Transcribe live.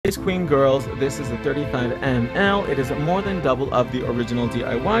Ice Queen Girls, this is a 35 ml. It is more than double of the original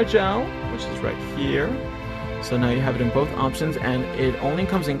DIY gel, which is right here. So now you have it in both options, and it only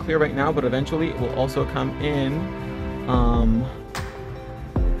comes in clear right now, but eventually it will also come in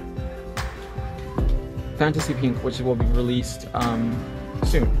Fantasy Pink, which will be released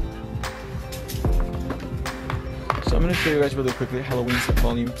soon. So I'm going to show you guys really quickly Halloween Set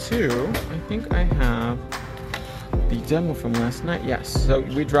Volume 2. I think I have the demo from last night. Yes, so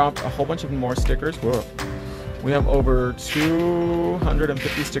we dropped a whole bunch of more stickers. Whoa. We have over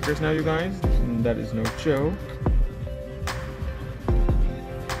 250 stickers now, you guys. And that is no joke.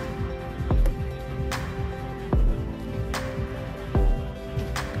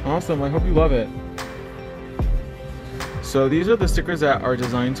 Awesome, I hope you love it. So these are the stickers that are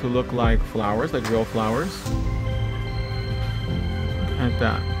designed to look like flowers, like real flowers. Look at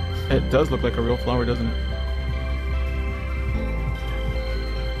that. It does look like a real flower, doesn't it?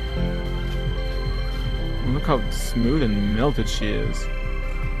 Look how smooth and melted she is.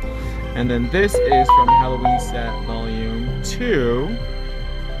 And then this is from Halloween Set Volume 2.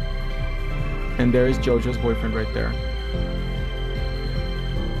 And there is JoJo's boyfriend right there.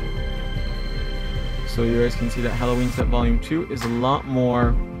 So you guys can see that Halloween Set Volume 2 is a lot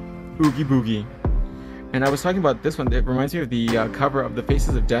more oogie boogie. And I was talking about this one, it reminds me of the cover of the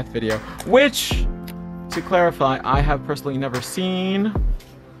Faces of Death video, which, to clarify, I have personally never seen.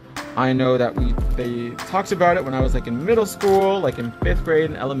 I know that they talked about it when I was like in middle school, like in 5th grade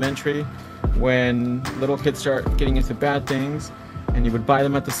and elementary, when little kids start getting into bad things, and you would buy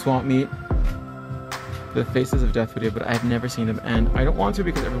them at the swamp meet. The Faces of Death video, but I've never seen them, and I don't want to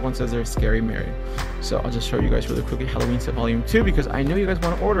because everyone says they're scary Mary. So I'll just show you guys really quickly Halloween Set Volume 2 because I know you guys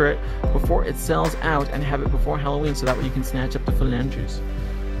want to order it before it sells out and have it before Halloween so that way you can snatch up the phalanges.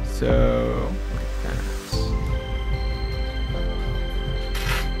 So look at that.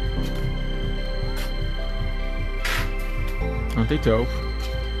 Aren't they dope?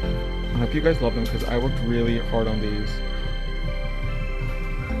 I hope you guys love them because I worked really hard on these.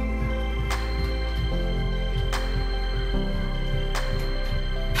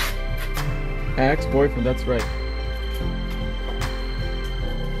 Ex-boyfriend, that's right.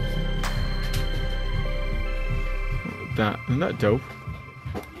 Isn't that dope?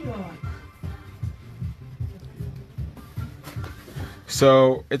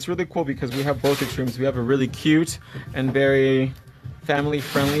 So it's really cool because we have both extremes. We have a really cute and very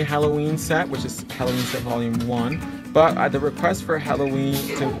family-friendly Halloween set, which is Halloween Set Volume 1. But at the request for Halloween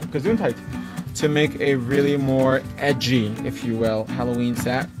to make a really more edgy, if you will, Halloween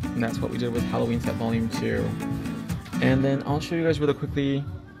set. And that's what we did with Halloween Set Volume 2. And then I'll show you guys really quickly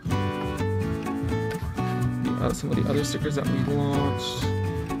some of the other stickers that we launched.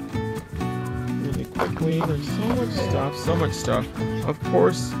 Really quickly. There's so much stuff. Of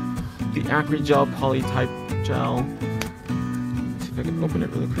course, the Acry Gel Poly Type Gel. Let's see if I can open it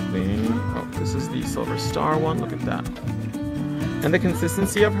really quickly. Oh, this is the Silver Star one. Look at that. And the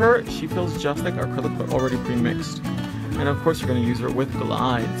consistency of her, she feels just like acrylic but already pre-mixed. And of course you're going to use her with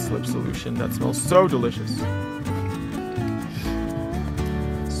Glide Slip Solution that smells so delicious.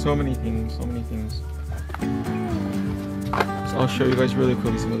 So many things, so many things. So I'll show you guys really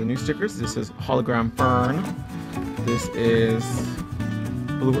quickly some of the new stickers. This is Hologram Fern. This is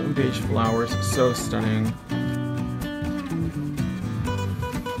Blue and Beige Flowers, so stunning.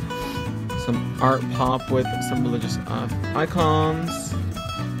 Some art pop with some religious icons.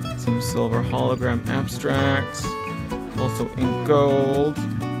 Some silver hologram abstracts. Also in gold,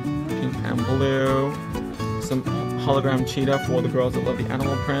 pink and blue. Some hologram cheetah for all the girls that love the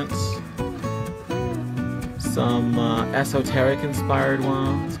animal prints. Some esoteric inspired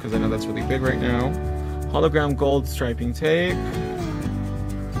ones, because I know that's really big right now. Hologram gold striping tape.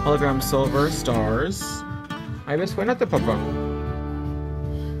 Hologram silver stars. Ahí les suénate, papá.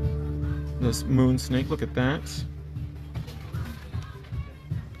 This moon snake, look at that.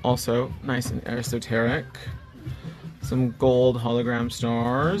 Also nice and esoteric. Some gold hologram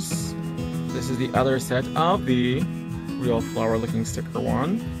stars. This is the other set of the real flower looking sticker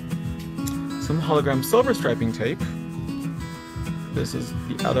one. Some hologram silver striping tape. This is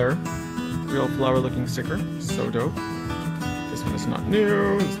the other real flower looking sticker. So dope. This one is not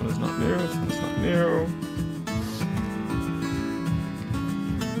new. This one is not new. This one is not new.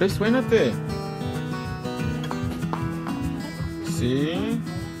 Resuénate. Sí.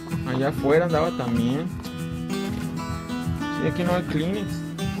 Allá afuera andaba también. Sí, aquí no hay Kleenex.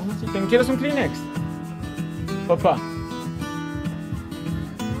 ¿Quieres un Kleenex? Papá.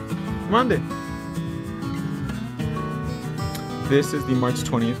 Mande. This is the March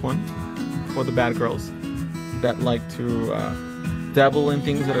 20th one for the bad girls that like to dabble in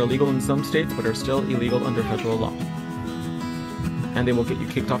things that are legal in some states but are still illegal under federal law. And they will get you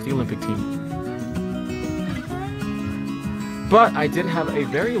kicked off the Olympic team. But I did have a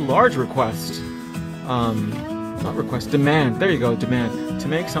very large request. Not request, demand. There you go, demand. To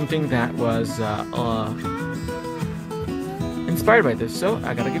make something that was inspired by this. So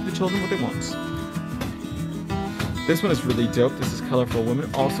I gotta give the children what they want. This one is really dope. This is Colorful Women,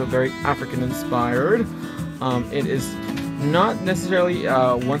 also very African inspired. It is not necessarily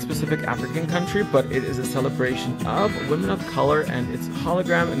one specific African country, but it is a celebration of women of color, and it's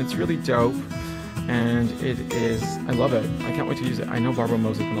hologram, and it's really dope. And it is, I love it. I can't wait to use it. I know Barbara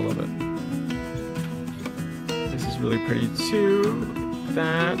Mose is gonna love it. This is really pretty too.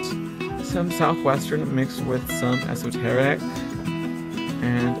 That, some Southwestern mixed with some esoteric,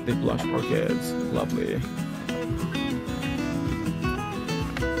 and the blush orchids, lovely.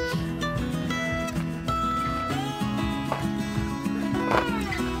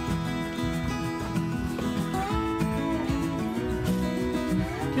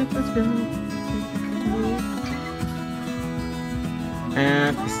 Get this girl.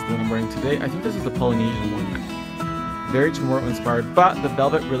 And this is the one I'm wearing today. I think this is the Polynesian one. Very tomorrow inspired, but the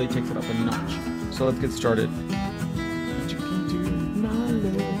velvet really takes it up a notch. So let's get started.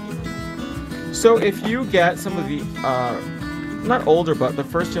 So if you get some of the, not older, but the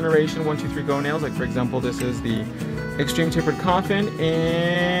first generation 1, 2, 3 Go nails, like for example, this is the Extreme Tapered Coffin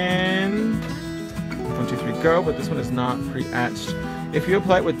in 1, 2, 3 Go, but this one is not pre-etched. If you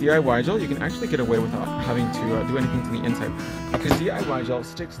apply it with DIY gel, you can actually get away without having to do anything to the inside, because DIY gel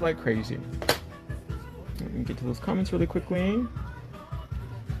sticks like crazy. Let me get to those comments really quickly.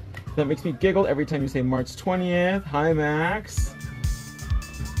 That makes me giggle every time you say March 20th. Hi, Max.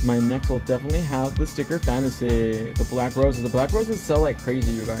 My next will definitely have the sticker fantasy. The black roses. The black roses sell like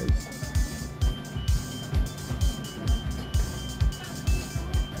crazy, you guys.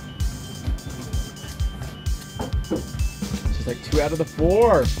 She's like 2 out of the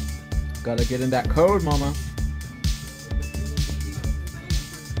 4. Gotta get in that code, mama.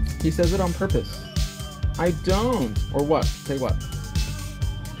 He says it on purpose. I don't. Or what? Say what?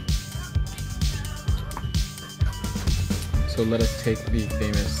 So let us take the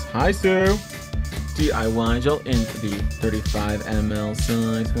famous, hi Sue, DIY gel in the 35 ml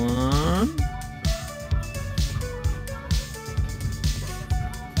size one.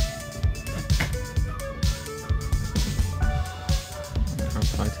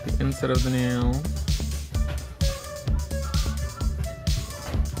 Apply to the inside of the nail.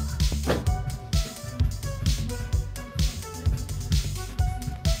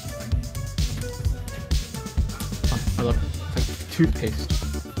 I love it. It's like toothpaste.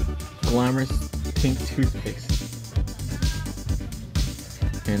 Glamorous pink toothpaste.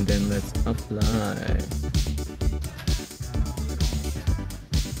 And then let's apply.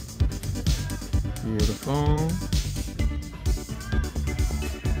 Beautiful.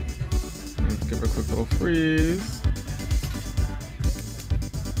 Let's give her a quick little freeze.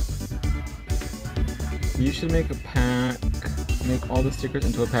 You should make a pack. Make all the stickers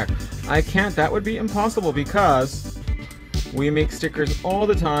into a pack. I can't. That would be impossible because we make stickers all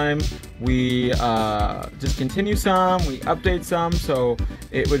the time. We discontinue some, we update some, so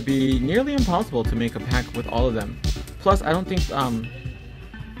it would be nearly impossible to make a pack with all of them. Plus, I don't think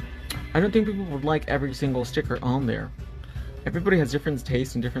people would like every single sticker on there. Everybody has different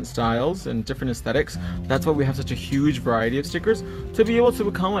tastes and different styles and different aesthetics. That's why we have such a huge variety of stickers, to be able to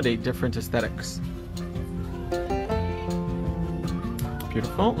accommodate different aesthetics.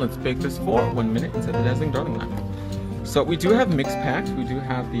 Beautiful. Let's bake this for 1 minute and set the dazzling darling lamp. So we do have mixed packs. We do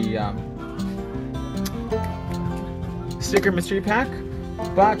have the sticker mystery pack,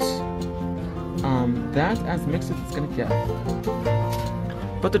 but that's as mixed as it's gonna get.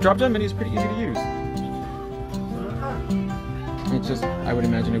 But the drop-down menu is pretty easy to use. It's just, I would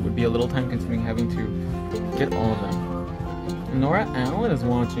imagine it would be a little time-consuming having to get all of them. Nora Allen is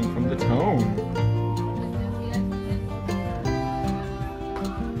watching from the Tone.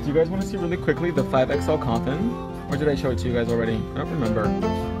 Do you guys want to see really quickly the 5XL coffin? Or did I show it to you guys already? I don't remember.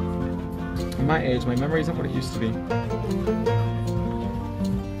 At my age, my memory isn't what it used to be.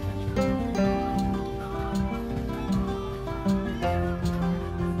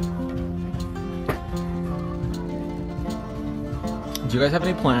 Do you guys have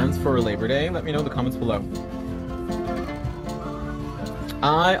any plans for Labor Day? Let me know in the comments below.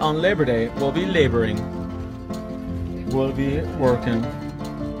 I, on Labor Day, will be laboring. Will be working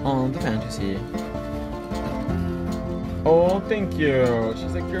on the fantasy. Oh, thank you.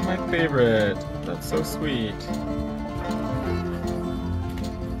 She's like, you're my favorite. That's so sweet.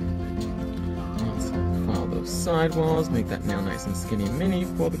 Let's file those sidewalls, make that nail nice and skinny mini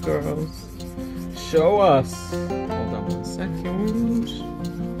for the girls. Show us. Hold on 1 second.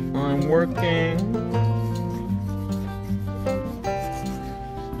 I'm working.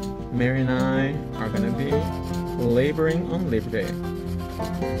 Mary and I are gonna be laboring on Labor Day.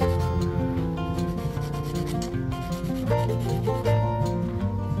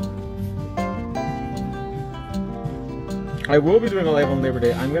 I will be doing a live on Labor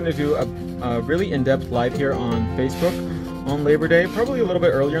Day. I'm going to do a really in-depth live here on Facebook on Labor Day, probably a little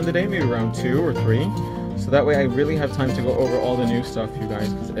bit earlier in the day, maybe around 2 or 3. So that way I really have time to go over all the new stuff, you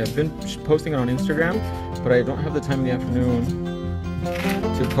guys, because I've been posting it on Instagram, but I don't have the time in the afternoon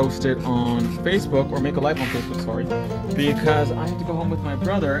to post it on Facebook, or make a live on Facebook, sorry, because I have to go home with my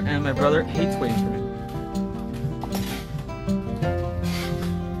brother, and my brother hates waiting for me.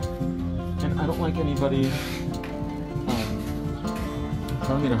 And I don't like anybody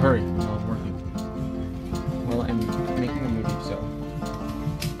telling me to hurry while I'm working. Well, I'm making a movie, so.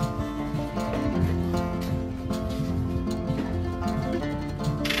 I'm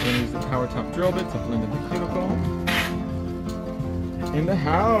going to use the power top drill bit to blend in the cuticle. In the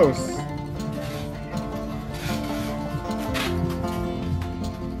house!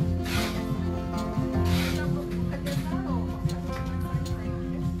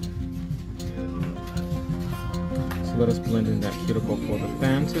 So let us blend in that cuticle for the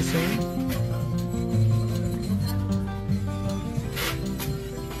fantasy.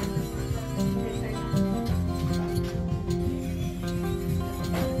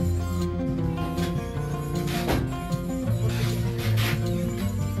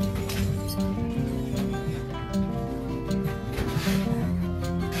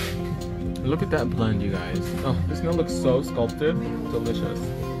 Look at that blend, you guys. Oh, this nail looks so sculpted. Delicious.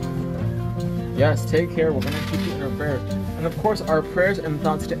 Yes, take care. We're going to keep you in our prayers. And of course, our prayers and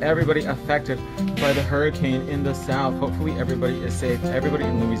thoughts to everybody affected by the hurricane in the south. Hopefully everybody is safe. Everybody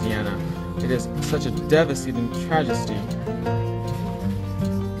in Louisiana. It is such a devastating tragedy.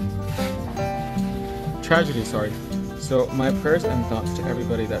 Sorry. So my prayers and thoughts to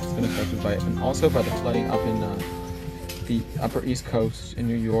everybody that's been affected by it, and also by the flooding up in the Upper East Coast in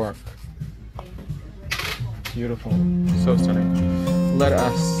New York. Beautiful. So stunning. Let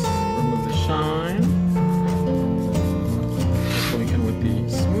us remove the shine. Going in with the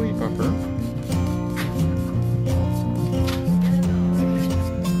smoothie buffer.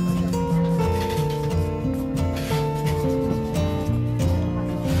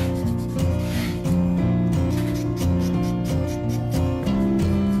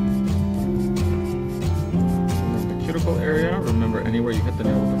 Remove the cuticle area. Remember, anywhere you hit the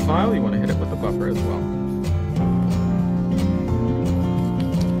nail with the file, you want to hit it with the buffer as well.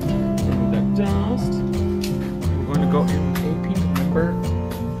 Dust. We're going to go in a pink number.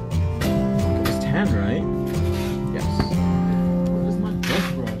 It was 10, right? Yes. Where is my brush?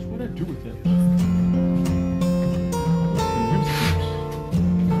 What did I do with it?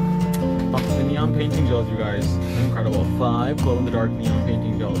 Off the neon painting gels, you guys. Incredible. 5 glow-in-the-dark neon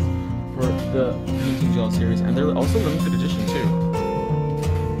painting gels for the painting gel series, and they're also limited edition too.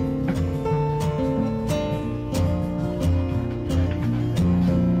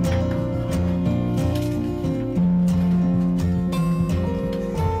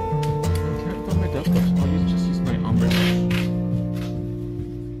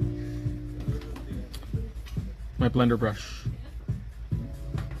 My blender brush.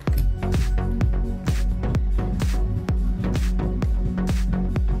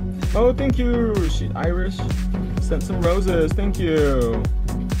 Oh, thank you. She Irish sent some roses. Thank you.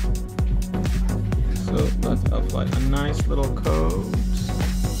 So let's apply a nice little coat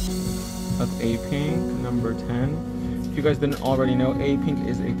of A Pink number 10. If you guys didn't already know, A Pink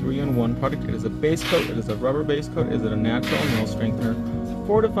is a 3-in-1 product. It is a base coat. It is a rubber base coat. It is a natural nail strengthener,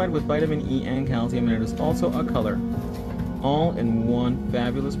 fortified with vitamin E and calcium, and it is also a color. All in one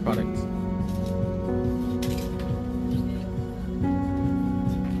fabulous product.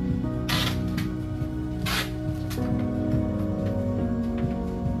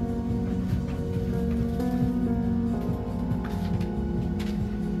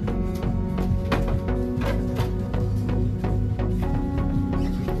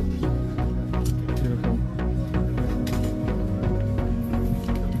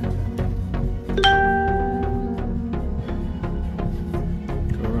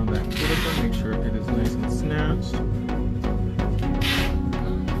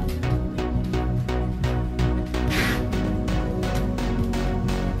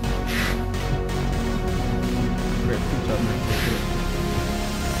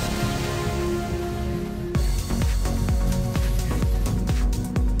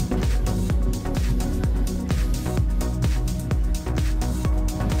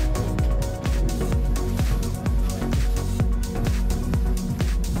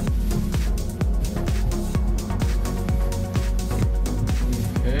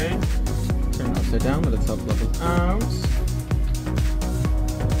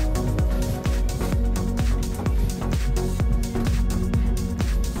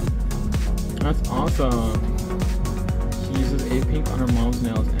 awesome. She uses a pink on her mom's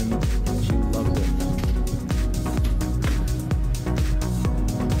nails and she loves it.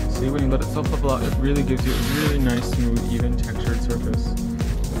 See, when you let it self-level out, it really gives you a really nice, smooth, even textured surface.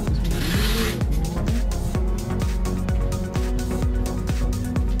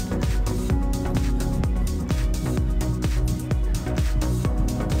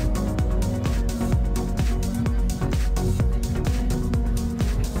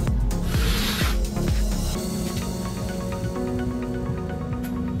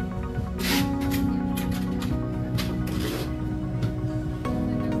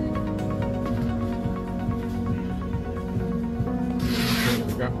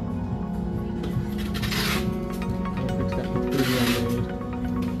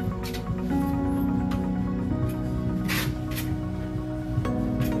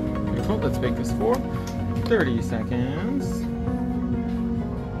 Let's bake this for 30 seconds.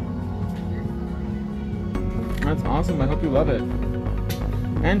 That's awesome. I hope you love it.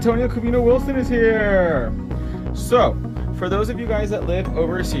 Antonio Cubino Wilson is here. So, for those of you guys that live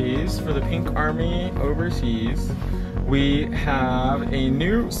overseas, for the Pink Army overseas, we have a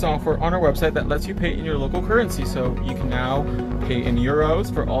new software on our website that lets you pay in your local currency. So you can now pay in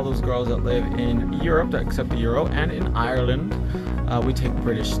euros for all those girls that live in Europe that accept the euro, and in Ireland. We take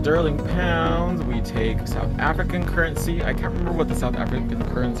British sterling pounds, we take South African currency. I can't remember what the South African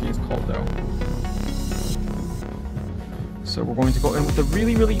currency is called though. So we're going to go in with a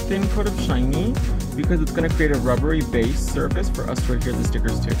really, really thin coat of shiny because it's going to create a rubbery base surface for us to adhere the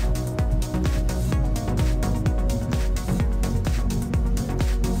stickers to.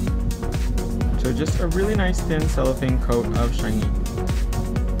 So just a really nice thin cellophane coat of shiny.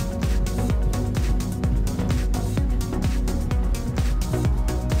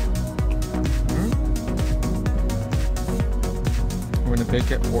 We're going to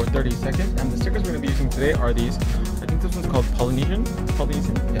bake it for 30 seconds, and the stickers we're going to be using today are these. I think this one's called Polynesian.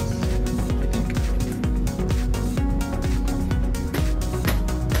 Polynesian? Yes, I think.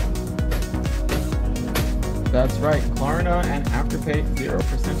 That's right, Klarna and Afterpay,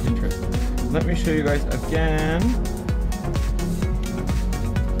 0% interest. Let me show you guys again.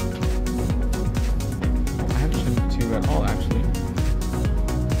 I haven't shown it to you at all, actually.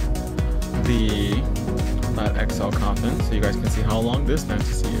 The XL coffin, so you guys can see how long this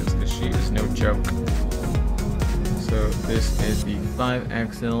fantasy is, because she is no joke. So this is the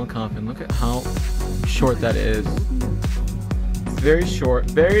 5XL coffin. Look at how short that is. It's very short,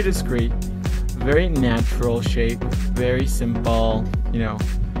 very discreet, very natural shape, very simple, you know.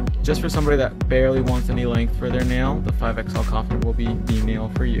 Just for somebody that barely wants any length for their nail, the 5XL coffin will be the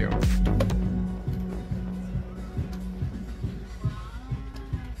nail for you.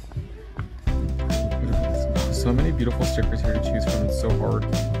 So many beautiful stickers here to choose from, it's so hard.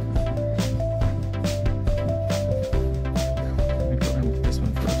 Let me go in with this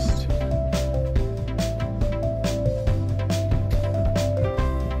one first.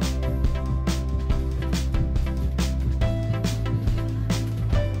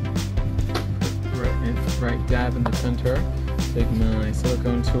 Right dab in the center. Take my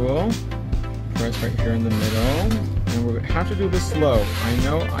silicone tool, press right here in the middle, and we have to do this slow. I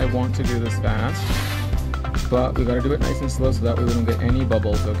know I want to do this fast, but we gotta do it nice and slow so that way we don't get any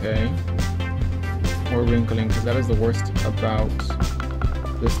bubbles, okay? Or wrinkling, because that is the worst about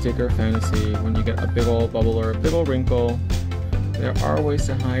the sticker fantasy. When you get a big old bubble or a big old wrinkle, there are ways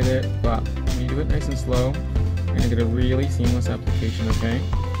to hide it, but when you do it nice and slow, you're gonna get a really seamless application, okay?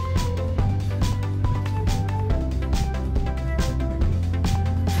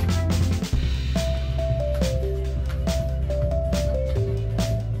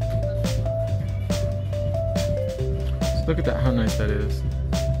 Look at that, how nice that is.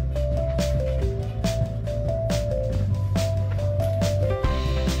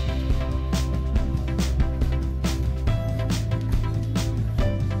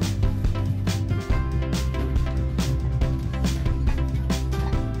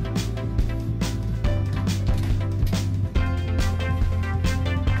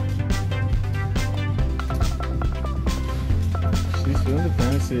 She's feeling the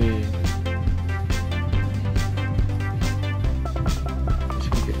fantasy.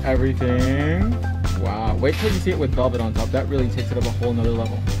 Everything. Wow. Wait till you see it with velvet on top. That really takes it up a whole nother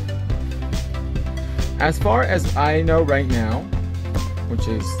level. As far as I know right now, which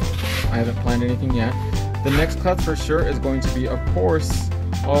is, I haven't planned anything yet, the next class for sure is going to be, of course,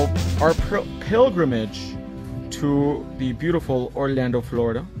 our pilgrimage to the beautiful Orlando,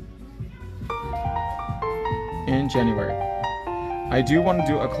 Florida in January. I do want to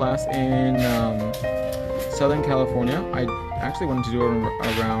do a class in Southern California. I actually wanted to do it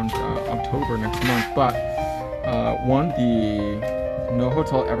around October next month, but one, no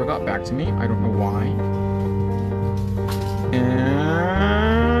hotel ever got back to me. I don't know why.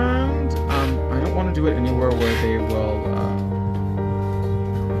 And I don't want to do it anywhere where they will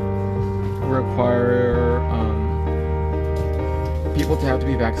require people to have to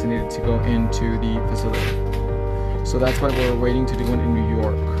be vaccinated to go into the facility. So that's why we're waiting to do one in New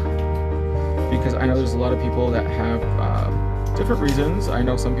York. Because I know there's a lot of people that have different reasons. I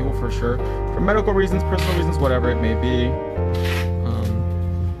know some people for sure, for medical reasons, personal reasons, whatever it may be.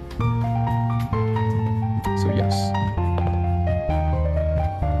 So yes.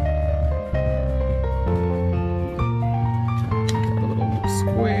 Got a little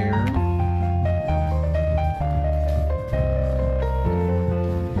square.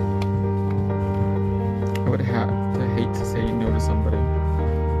 I would have to hate to say no to somebody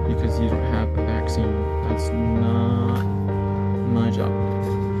because you don't have a vaccine. That's not my job.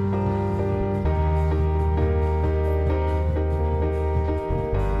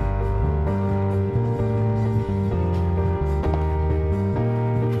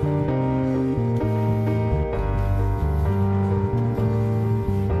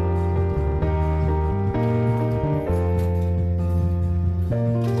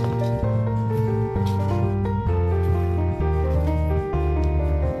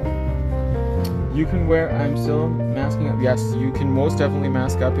 You can wear, I'm still masking up. Yes, you can most definitely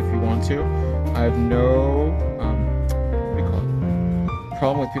mask up if you want to. I have no, what do you call it?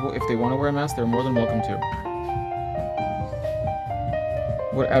 Problem with people. If they want to wear a mask, they're more than welcome to.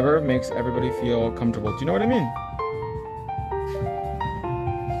 Whatever makes everybody feel comfortable. Do you know what I mean?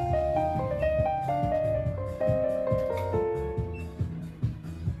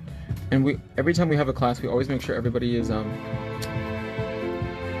 And every time we have a class, we always make sure everybody is,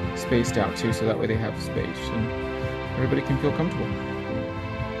 spaced out too, so that way they have space and everybody can feel comfortable.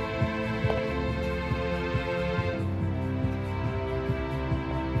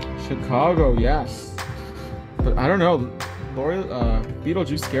 Chicago, yes, but I don't know. Lori,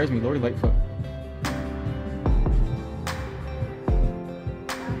 Beetlejuice scares me. Lori Lightfoot.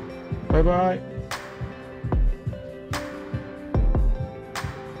 Bye bye.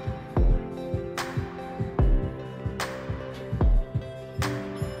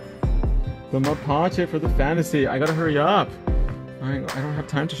 The Mapache for the fantasy. I gotta hurry up. I don't have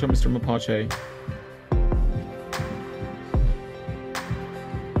time to show Mr. Mapache.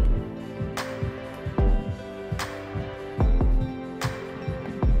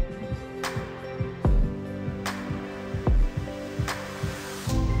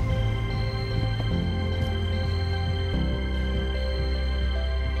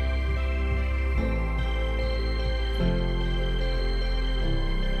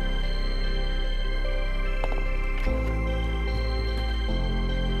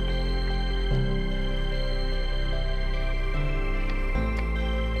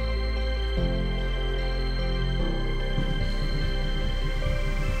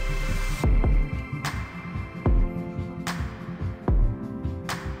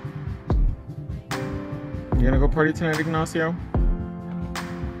 You gonna go party tonight, Ignacio?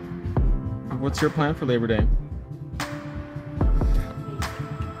 What's your plan for Labor Day?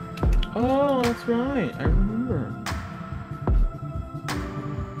 Oh, that's right. I remember.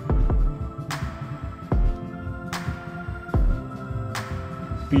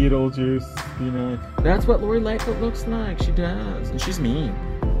 Beetlejuice. Be nice. That's what Lori Lightfoot looks like. She does. And she's mean.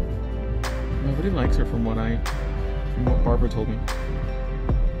 Nobody likes her from what Barbara told me.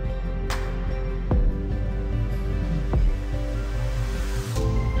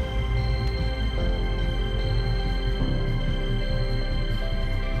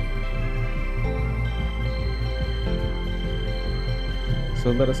 So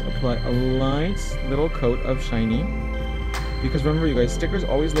let us apply a light little coat of shiny. Because remember you guys, stickers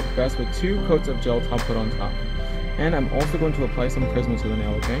always look best with 2 coats of gel top coat on top. And I'm also going to apply some Prisma to the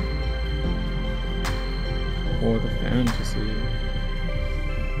nail, okay? For the fantasy.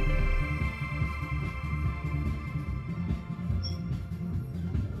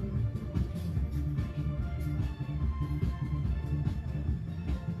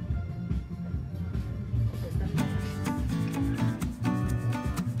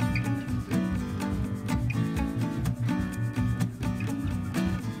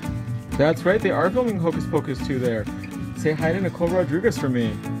 That's right, they are filming Hocus Pocus 2 there. Say hi to Nicole Rodriguez for me.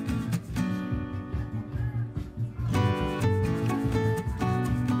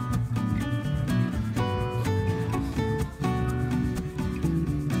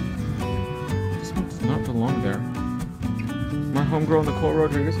 This one does not belong there. My homegirl Nicole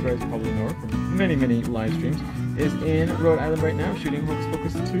Rodriguez, you guys probably know her from many, many live streams, is in Rhode Island right now shooting Hocus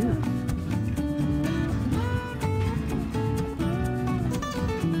Pocus 2.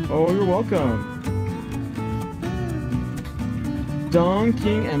 Oh, you're welcome. Don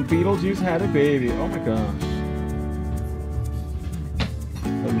King and Beetlejuice had a baby. Oh my gosh.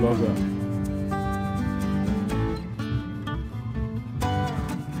 I love that.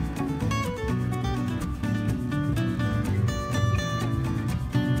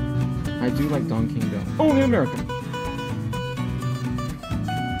 I do like Don King though. Only American.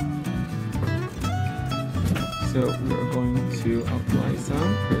 So we are going to apply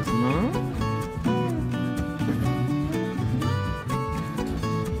some Prisma.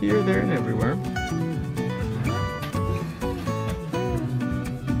 Here, there, and everywhere.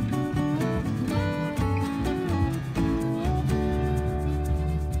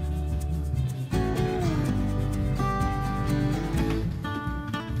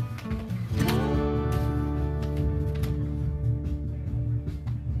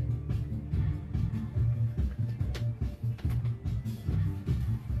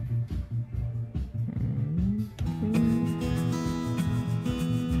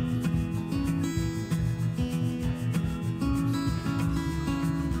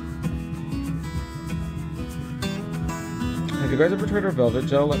 If you guys ever tried our velvet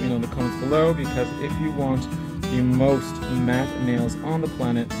gel, let me know in the comments below, because if you want the most matte nails on the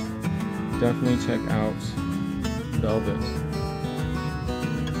planet, definitely check out velvet.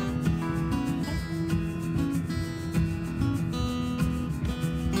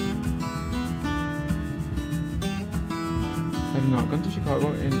 I've not gone to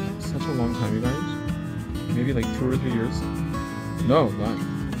Chicago in such a long time, you guys. Maybe like 2 or 3 years. No, that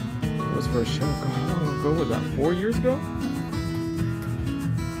was for a show. God, how long ago was that? 4 years ago?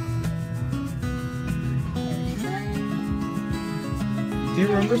 Do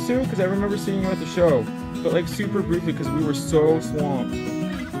you remember, Sue? Because I remember seeing you at the show, but like super briefly because we were so swamped.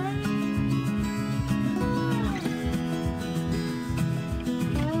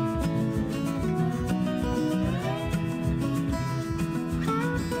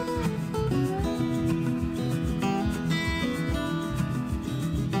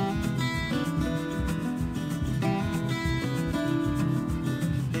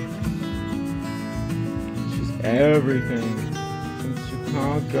 She's everything.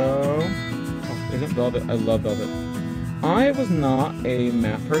 Chicago. Oh, isn't velvet? I love velvet. I was not a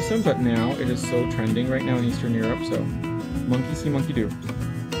matte person, but now it is so trending right now in Eastern Europe, so monkey see, monkey do.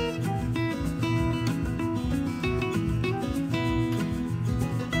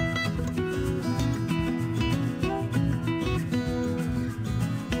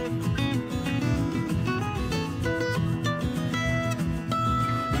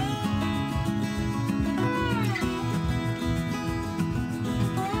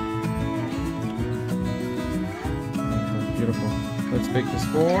 Beautiful. Let's bake this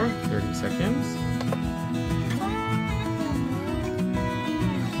for 30 seconds.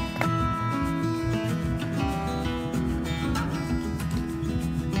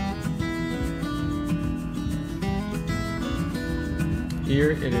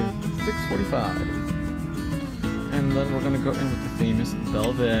 Here it is 6:45. And then we're gonna go in with the famous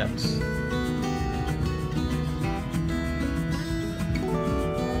velvet.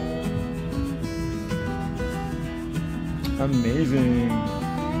 Amazing.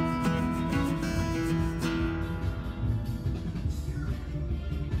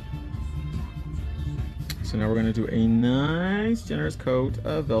 So now we're going to do a nice generous coat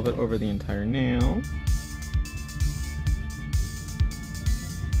of velvet over the entire nail.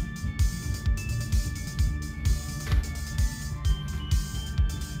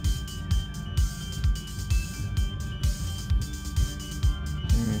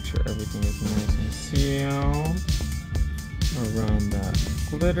 Make sure everything is nice and sealed around that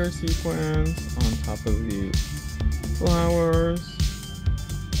glitter sequence on top of the flowers.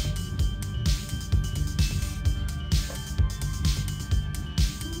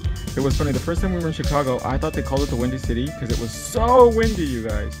 It was funny, the first time we were in Chicago, I thought they called it the Windy City because it was so windy, you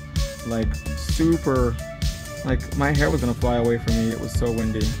guys. Like super, like my hair was gonna fly away from me. It was so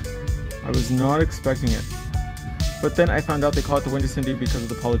windy. I was not expecting it. But then I found out they call it the Windy City because of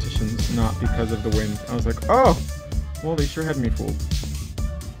the politicians, not because of the wind. I was like, oh, well, they sure had me fooled.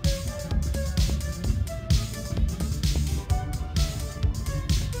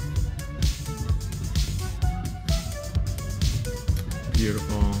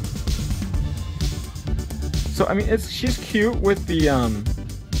 Beautiful. So I mean, she's cute with the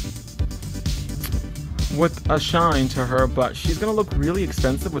with a shine to her, but she's gonna look really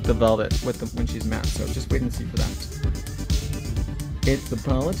expensive with the velvet when she's matte. So just wait and see for that. It's the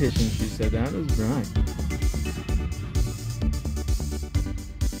politician, she said. That is right.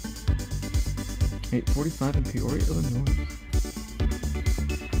 $8:45 in Peoria, Illinois.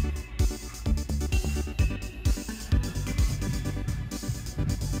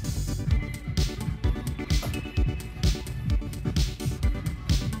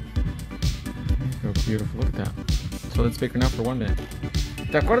 Oh, beautiful. Look at that. So let's bake her now for 1 minute.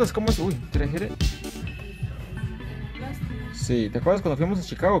 ¿Te acuerdas cómo es? Uy, did I hit it? Sí, ¿te acuerdas cuando fuimos a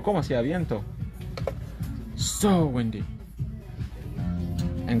Chicago? ¿Cómo hacía viento? So windy.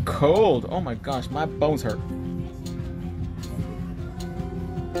 And cold. Oh my gosh, my bones hurt.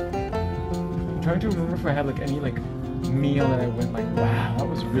 I'm trying to remember if I had like any like meal that I went like, wow, that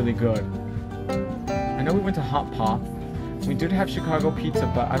was really good. I know we went to Hot Pot. We did have Chicago pizza,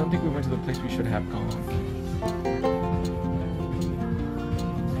 but I don't think we went to the place we should have gone.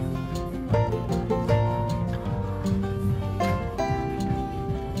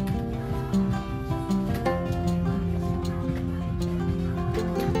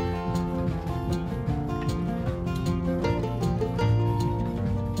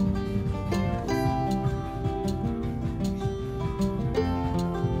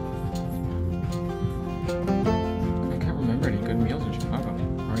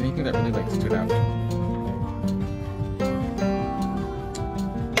 That really like stood out.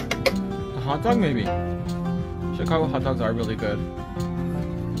 A hot dog maybe. Chicago hot dogs are really good.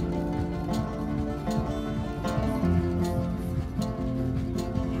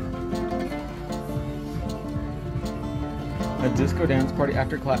 A disco dance party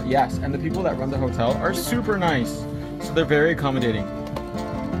after class. Yes, and the people that run the hotel are super nice. So they're very accommodating.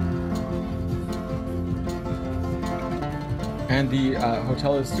 And the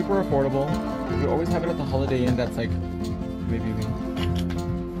hotel is super affordable. We always have it at the Holiday Inn that's like maybe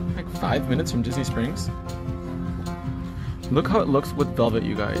like 5 minutes from Disney Springs. Look how it looks with velvet,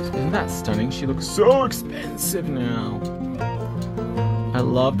 you guys. Isn't that stunning? She looks so expensive now. I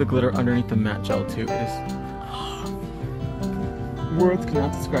love the glitter underneath the matte gel too. It is... words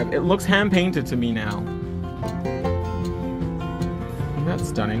cannot describe. It looks hand painted to me now. Isn't that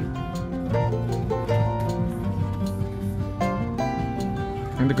stunning?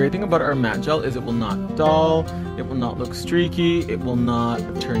 And the great thing about our matte gel is it will not dull, it will not look streaky, it will not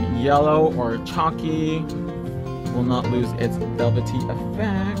turn yellow or chalky, it will not lose its velvety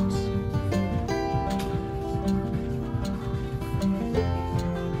effect.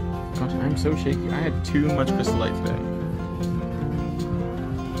 Gosh, I'm so shaky. I had too much Crystallite today.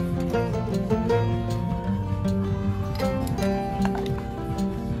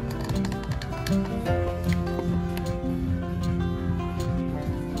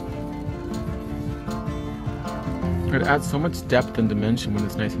 It adds so much depth and dimension when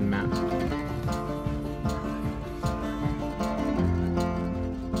it's nice and matte.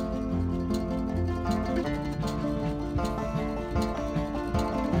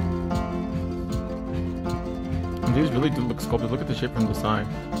 And these really do look sculpted. Look at the shape from the side.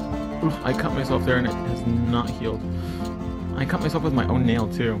 Oof, I cut myself there and it has not healed. I cut myself with my own nail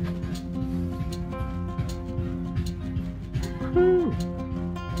too. Woo.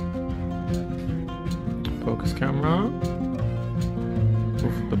 Focus camera.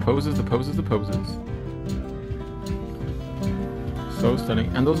 Oof, the poses, the poses, the poses. So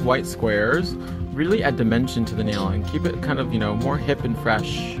stunning. And those white squares really add dimension to the nail and keep it kind of, you know, more hip and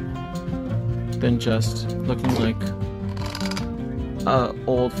fresh than just looking like a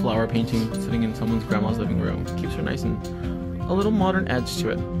old flower painting sitting in someone's grandma's living room. It keeps her nice and a little modern edge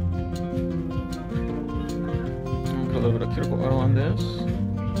to it. I'll put a little bit of cuticle oil on this.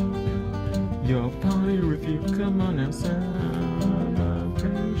 Your party with you, come on now, celebration.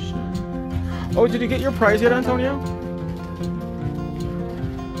 Oh, did you get your prize yet, Antonio?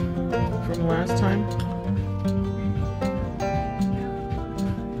 From last time?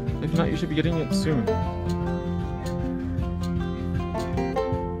 If not, you should be getting it soon.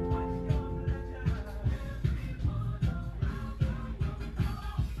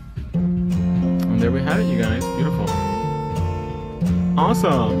 And there we have it, you guys. Beautiful.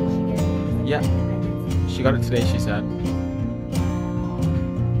 Awesome. Yeah, she got it today, she said.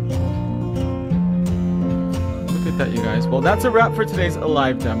 Look at that, you guys. Well, that's a wrap for today's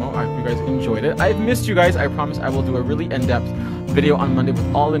live demo. I hope you guys enjoyed it. I've missed you guys. I promise I will do a really in-depth video on Monday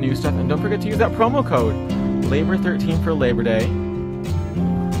with all the new stuff. And don't forget to use that promo code LABOR13 for Labor Day.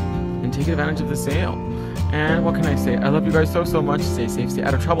 And take advantage of the sale. And what can I say? I love you guys so, so much. Stay safe, stay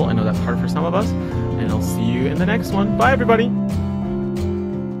out of trouble. I know that's hard for some of us. And I'll see you in the next one. Bye, everybody.